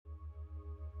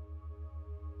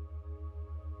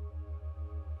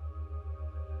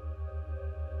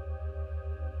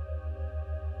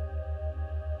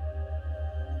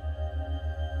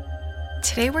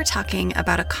Today we're talking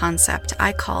about a concept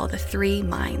I call the 3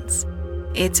 minds.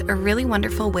 It's a really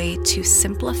wonderful way to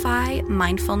simplify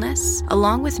mindfulness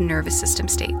along with nervous system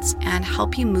states and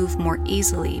help you move more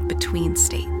easily between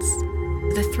states.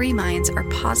 The 3 minds are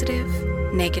positive,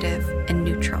 negative, and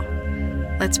neutral.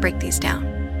 Let's break these down.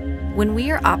 When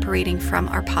we are operating from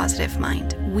our positive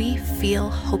mind, we feel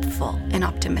hopeful and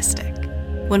optimistic.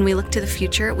 When we look to the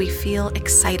future, we feel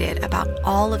excited about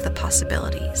all of the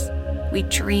possibilities. We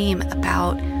dream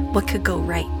about what could go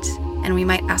right, and we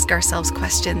might ask ourselves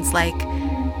questions like,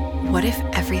 what if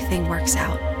everything works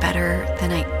out better than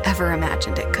I ever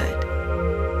imagined it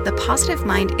could? The positive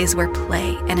mind is where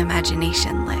play and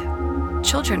imagination live.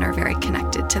 Children are very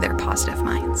connected to their positive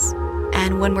minds.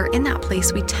 And when we're in that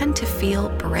place, we tend to feel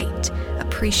bright,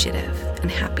 appreciative,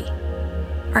 and happy.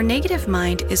 Our negative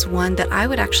mind is one that I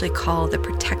would actually call the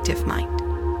protective mind.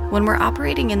 When we're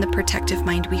operating in the protective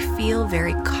mind, we feel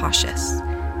very cautious,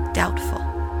 doubtful.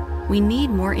 We need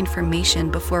more information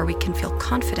before we can feel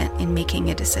confident in making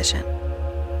a decision.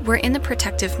 We're in the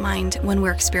protective mind when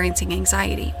we're experiencing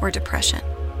anxiety or depression.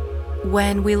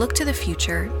 When we look to the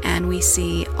future and we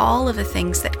see all of the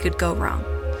things that could go wrong,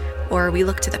 or we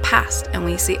look to the past and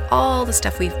we see all the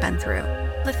stuff we've been through,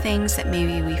 the things that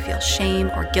maybe we feel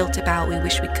shame or guilt about, we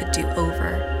wish we could do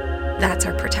over, that's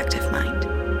our protective mind.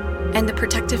 And the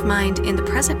protective mind in the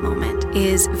present moment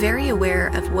is very aware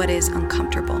of what is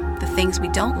uncomfortable, the things we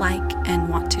don't like and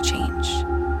want to change.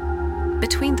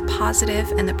 Between the positive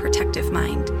and the protective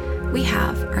mind, we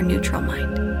have our neutral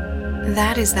mind.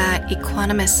 That is that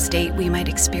equanimous state we might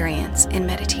experience in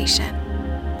meditation.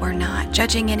 We're not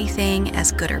judging anything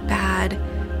as good or bad.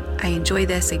 I enjoy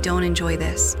this, I don't enjoy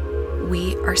this.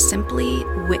 We are simply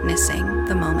witnessing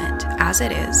the moment as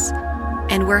it is,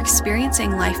 and we're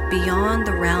experiencing life beyond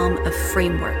the realm of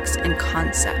frameworks and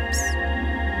concepts.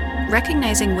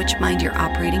 Recognizing which mind you're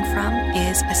operating from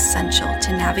is essential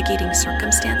to navigating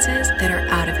circumstances that are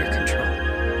out of your control.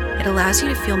 It allows you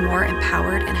to feel more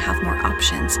empowered and have more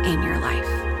options in your life.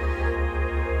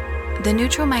 The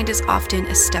neutral mind is often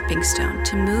a stepping stone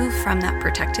to move from that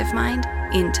protective mind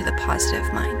into the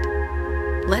positive mind.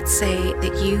 Let's say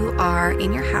that you are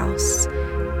in your house,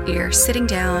 you're sitting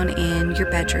down in your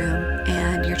bedroom,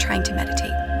 and you're trying to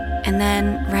meditate. And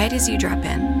then, right as you drop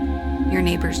in, your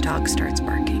neighbor's dog starts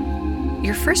barking.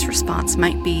 Your first response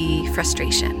might be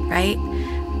frustration, right?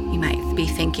 You might be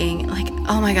thinking, like,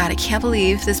 oh my God, I can't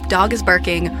believe this dog is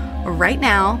barking right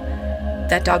now.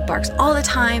 That dog barks all the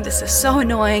time. This is so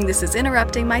annoying. This is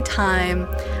interrupting my time.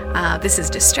 This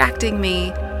is distracting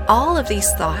me. All of these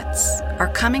thoughts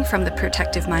are coming from the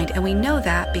protective mind, and we know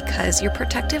that because your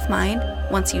protective mind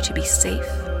wants you to be safe,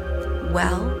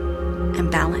 well, and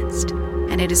balanced.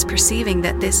 And it is perceiving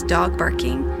that this dog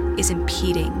barking is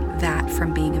impeding that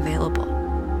from being available.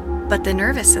 But the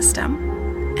nervous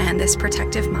system and this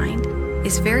protective mind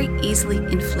is very easily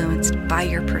influenced by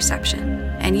your perception,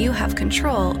 and you have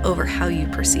control over how you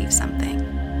perceive something.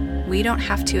 We don't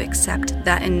have to accept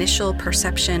that initial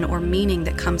perception or meaning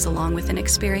that comes along with an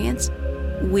experience.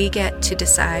 We get to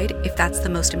decide if that's the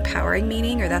most empowering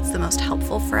meaning or that's the most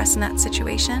helpful for us in that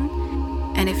situation.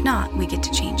 And if not, we get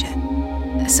to change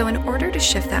it. So in order to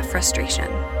shift that frustration,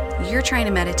 you're trying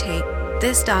to meditate,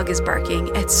 this dog is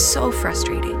barking, it's so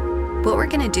frustrating. What we're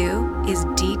going to do is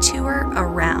detour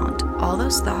around all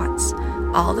those thoughts,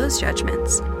 all those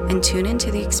judgments, and tune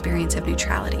into the experience of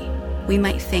neutrality. We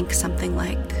might think something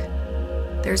like,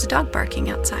 there's a dog barking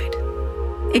outside.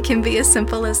 It can be as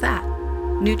simple as that.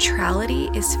 Neutrality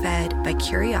is fed by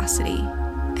curiosity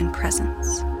and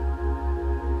presence.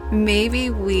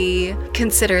 Maybe we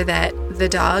consider that the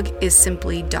dog is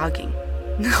simply dogging,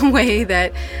 the way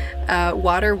that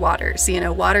water waters.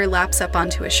 Water laps up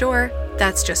onto a shore.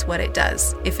 That's just what it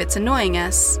does. If it's annoying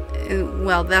us,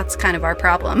 well, that's kind of our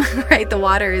problem, right? The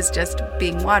water is just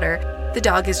being water. The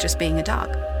dog is just being a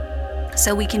dog.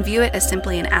 So we can view it as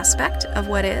simply an aspect of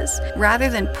what is, rather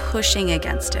than pushing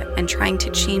against it and trying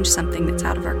to change something that's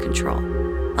out of our control,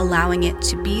 allowing it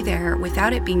to be there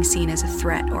without it being seen as a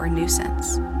threat or a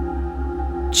nuisance.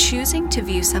 Choosing to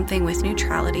view something with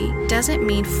neutrality doesn't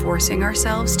mean forcing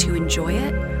ourselves to enjoy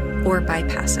it or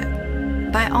bypass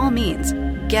it. By all means,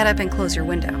 get up and close your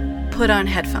window. Put on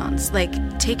headphones,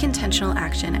 take intentional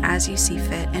action as you see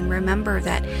fit, and remember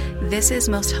that this is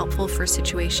most helpful for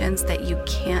situations that you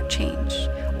can't change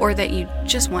or that you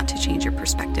just want to change your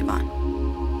perspective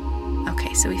on.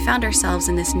 Okay, so we found ourselves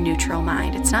in this neutral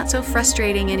mind. It's not so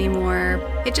frustrating anymore.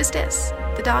 It just is.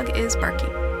 The dog is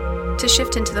barking. To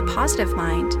shift into the positive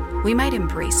mind, we might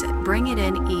embrace it, bring it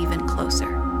in even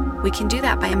closer. We can do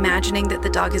that by imagining that the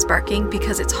dog is barking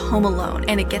because it's home alone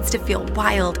and it gets to feel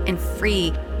wild and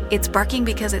free It's barking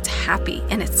because it's happy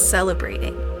and it's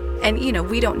celebrating. And,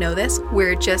 we don't know this.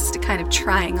 We're just kind of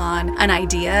trying on an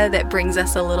idea that brings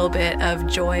us a little bit of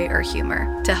joy or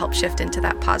humor to help shift into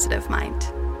that positive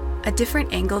mind. A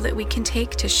different angle that we can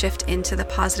take to shift into the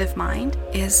positive mind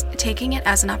is taking it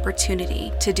as an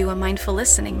opportunity to do a mindful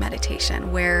listening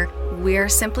meditation where we're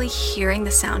simply hearing the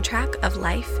soundtrack of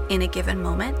life in a given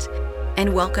moment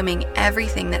and welcoming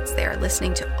everything that's there,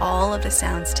 listening to all of the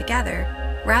sounds together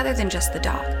rather than just the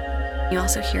dog. You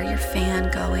also hear your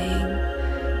fan going,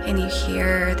 and you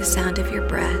hear the sound of your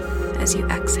breath as you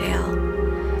exhale.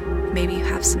 Maybe you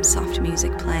have some soft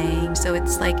music playing, so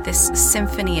it's like this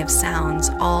symphony of sounds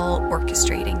all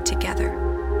orchestrating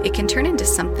together. It can turn into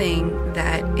something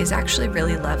that is actually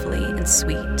really lovely and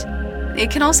sweet. It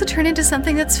can also turn into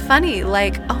something that's funny,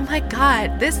 like, oh my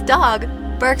God, this dog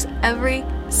barks every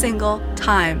single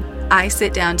time I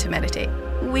sit down to meditate.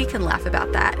 We can laugh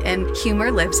about that, and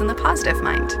humor lives in the positive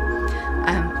mind.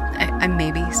 I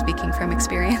may be speaking from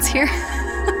experience here.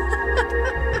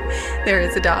 There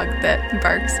is a dog that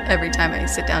barks every time I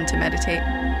sit down to meditate.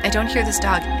 I don't hear this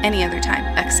dog any other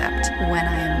time except when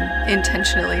I'm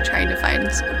intentionally trying to find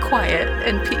quiet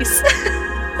and peace.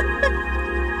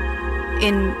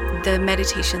 In the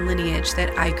meditation lineage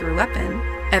that I grew up in,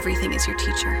 everything is your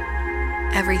teacher.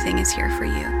 Everything is here for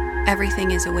you. Everything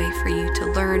is a way for you to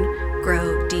learn,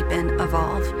 grow, deepen,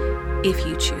 evolve, if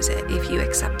you choose it, if you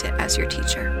accept it as your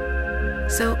teacher.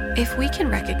 So if we can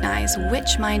recognize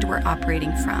which mind we're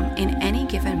operating from in any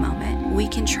given moment, we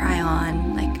can try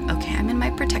on, like, okay, I'm in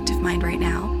my protective mind right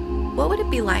now. What would it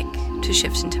be like to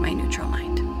shift into my neutral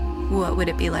mind? What would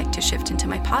it be like to shift into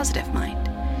my positive mind?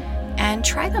 And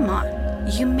try them on.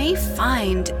 You may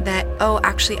find that,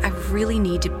 actually, I really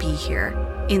need to be here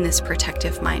in this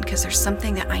protective mind because there's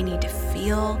something that I need to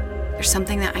feel. There's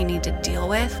something that I need to deal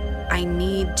with. I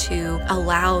need to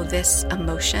allow this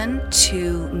emotion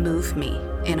to move me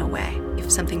in a way. If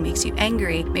something makes you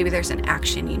angry, maybe there's an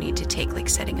action you need to take, like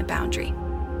setting a boundary.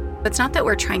 But it's not that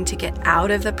we're trying to get out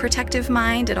of the protective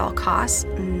mind at all costs.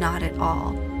 Not at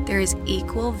all. There is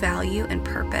equal value and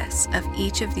purpose of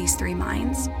each of these three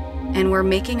minds. And we're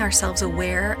making ourselves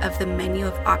aware of the menu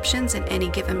of options in any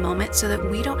given moment so that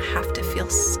we don't have to feel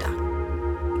stuck.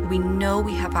 We know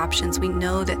we have options. We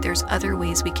know that there's other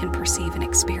ways we can perceive and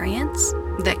experience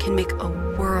that can make a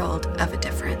world of a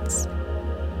difference.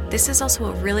 This is also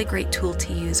a really great tool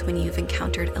to use when you've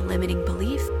encountered a limiting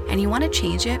belief and you want to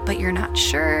change it, but you're not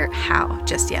sure how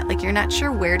just yet. Like, you're not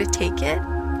sure where to take it.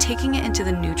 Taking it into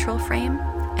the neutral frame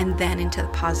and then into the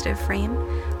positive frame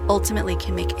ultimately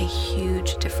can make a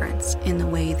huge difference in the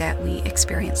way that we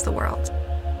experience the world.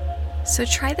 So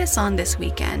try this on this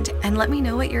weekend and let me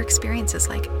know what your experience is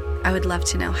like. I would love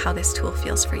to know how this tool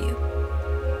feels for you.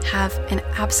 Have an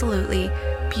absolutely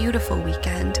beautiful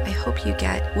weekend. I hope you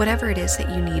get whatever it is that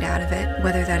you need out of it,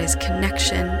 whether that is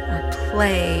connection or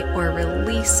play or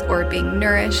release or being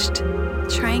nourished.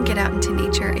 Try and get out into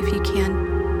nature if you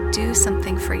can. Do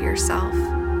something for yourself,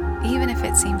 even if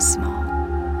it seems small.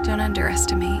 Don't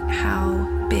underestimate how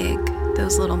big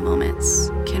those little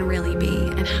moments can really be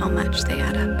and how much they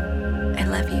add up. I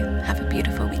love you. Have a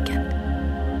beautiful weekend.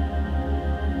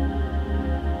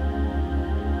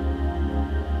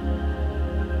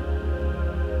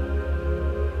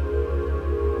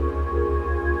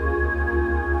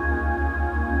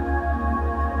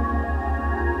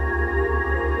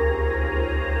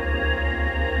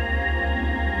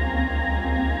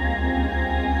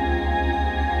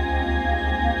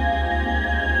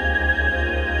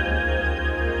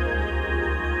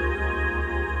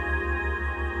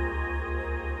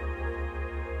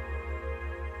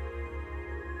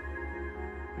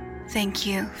 Thank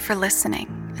you for listening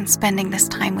and spending this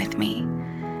time with me.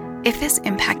 If this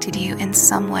impacted you in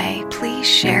some way, please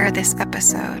share this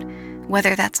episode,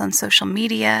 whether that's on social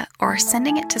media or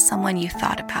sending it to someone you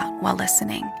thought about while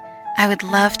listening. I would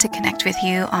love to connect with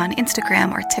you on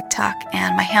Instagram or TikTok,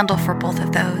 and my handle for both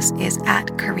of those is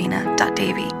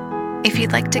 @karina.davy. If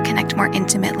you'd like to connect more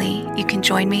intimately, you can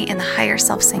join me in the Higher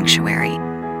Self Sanctuary,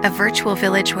 a virtual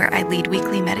village where I lead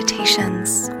weekly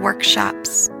meditations,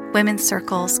 workshops, women's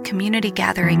circles, community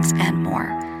gatherings, and more,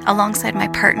 alongside my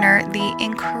partner, the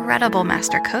incredible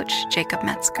master coach, Jacob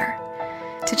Metzger.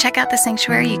 To check out the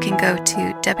sanctuary, you can go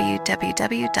to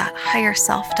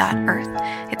www.higherself.earth.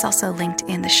 It's also linked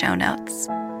in the show notes.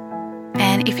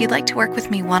 And if you'd like to work with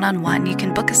me one-on-one, you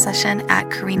can book a session at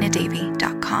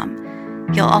karinadavy.com.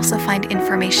 You'll also find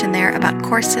information there about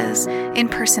courses,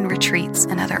 in-person retreats,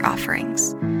 and other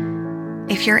offerings.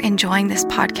 If you're enjoying this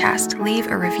podcast, leave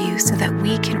a review so that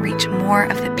we can reach more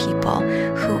of the people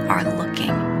who are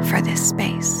looking for this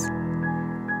space.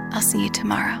 I'll see you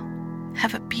tomorrow.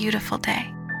 Have a beautiful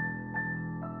day.